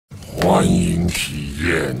欢迎体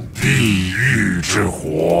验地狱之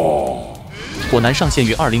火。火男上线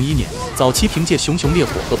于2011年，早期凭借熊熊烈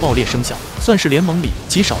火和爆裂声效，算是联盟里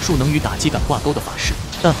极少数能与打击感挂钩的法师。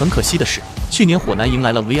但很可惜的是，去年火男迎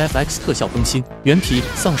来了 VFX 特效更新，原皮、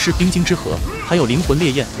丧尸冰晶之河，还有灵魂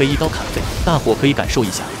烈焰被一刀砍废。大伙可以感受一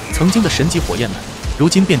下，曾经的神级火焰们，如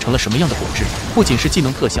今变成了什么样的果汁？不仅是技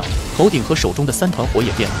能特效，头顶和手中的3团火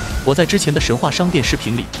也变了。我在之前的神话商店视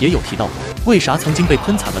频里也有提到过，为啥曾经被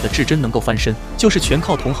喷惨了的至臻能够翻身，就是全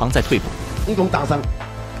靠同行在退步。一种打伤。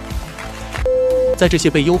在这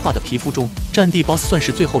些被优化的皮肤中，战地 BOSS 算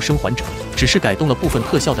是最后生还者，只是改动了部分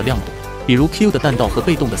特效的亮度，比如 Q 的弹道和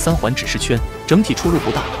被动的3环指示圈，整体出入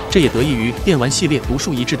不大。这也得益于电玩系列独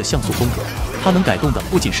树一帜的像素风格。它能改动的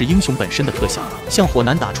不仅是英雄本身的特效，像火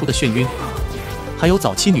男打出的眩晕，还有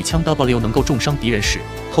早期女枪 W 能够重伤敌人时，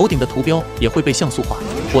头顶的图标也会被像素化。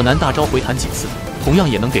火男大招回弹几次，同样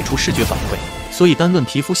也能给出视觉反馈。所以单论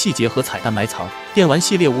皮肤细节和彩蛋埋藏，电玩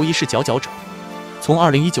系列无疑是佼佼者。从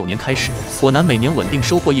2019年开始，火男每年稳定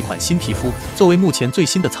收获一款新皮肤。作为目前最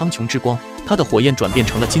新的苍穹之光，它的火焰转变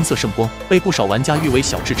成了金色圣光，被不少玩家誉为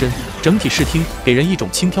小至臻。整体视听给人一种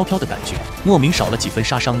轻飘飘的感觉，莫名少了几分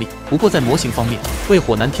杀伤力。不过在模型方面，为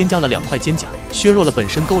火男添加了2块肩甲，削弱了本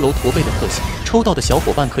身佝偻驼背的特性。抽到的小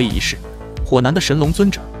伙伴可以一试。火男的神龙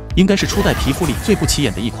尊者应该是初代皮肤里最不起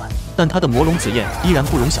眼的一款，但它的魔龙紫焰依然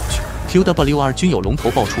不容小觑。QWR 均有龙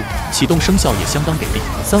头爆出，启动声效也相当给力。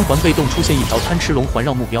3环被动出现一条贪吃龙环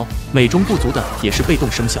绕目标，美中不足的也是被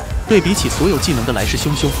动声效。对比起所有技能的来势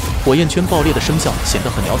汹汹，火焰圈爆裂的声效显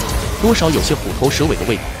得很潦草，多少有些虎头蛇尾的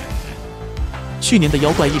味道。去年的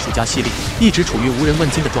妖怪艺术家系列一直处于无人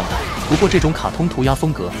问津的状态，不过这种卡通涂鸦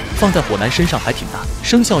风格放在火男身上还挺大，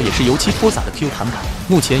声效也是油漆泼洒的 Q 弹感。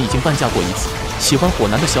目前已经半价过1次，喜欢火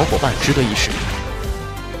男的小伙伴值得一试。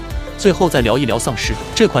最后再聊一聊丧尸，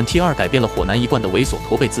这款 T2 改变了火男一贯的猥琐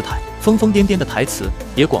驼背姿态，疯疯癫癫的台词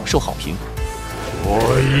也广受好评。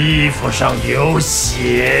我衣服上有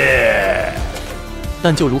血。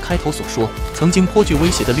但就如开头所说，曾经颇具威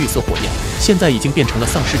胁的绿色火焰，现在已经变成了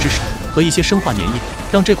丧尸之手和一些生化粘液，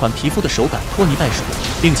让这款皮肤的手感拖泥带水，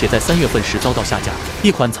并且在3月份时遭到下架。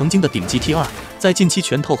一款曾经的顶级 T2，在近期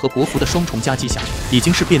拳头和国服的双重夹击下，已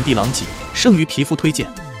经是遍地狼藉。剩余皮肤推荐，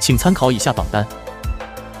请参考以下榜单。